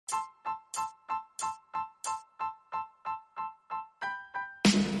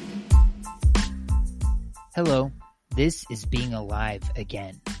Hello, this is Being Alive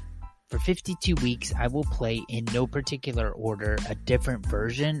again. For 52 weeks, I will play in no particular order a different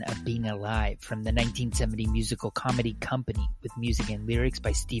version of Being Alive from the 1970 musical comedy Company with music and lyrics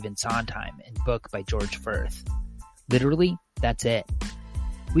by Stephen Sondheim and book by George Furth. Literally, that's it.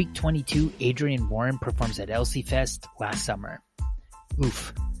 Week 22, Adrienne Warren performs at Elsie Fest last summer.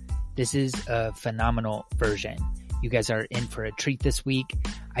 Oof, this is a phenomenal version. You guys are in for a treat this week.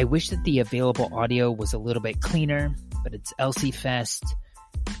 I wish that the available audio was a little bit cleaner, but it's Elsie Fest.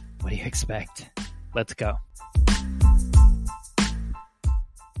 What do you expect? Let's go.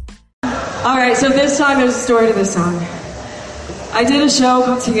 All right, so this song, there's a story to this song. I did a show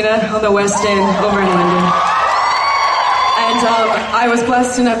called Tina on the West End over in London. And I was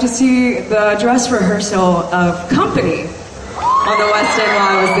blessed enough to see the dress rehearsal of Company on the West End while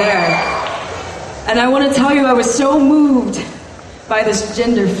I was there. And I want to tell you, I was so moved by this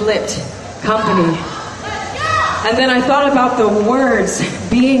gender-flipped Company. And then I thought about the words,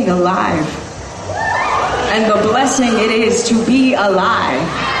 being alive, and the blessing it is to be alive.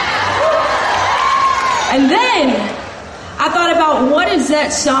 And then I thought about, what does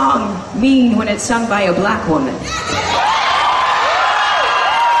that song mean when it's sung by a black woman?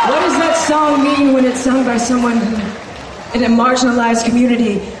 What does that song mean when it's sung by someone in a marginalized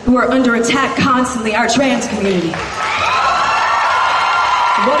community who are under attack constantly, our trans community?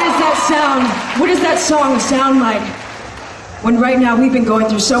 What does that song sound like when right now we've been going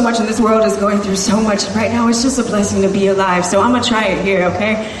through so much and this world is going through so much? Right now it's just a blessing to be alive. So I'm going to try it here,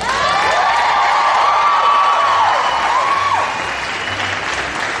 okay?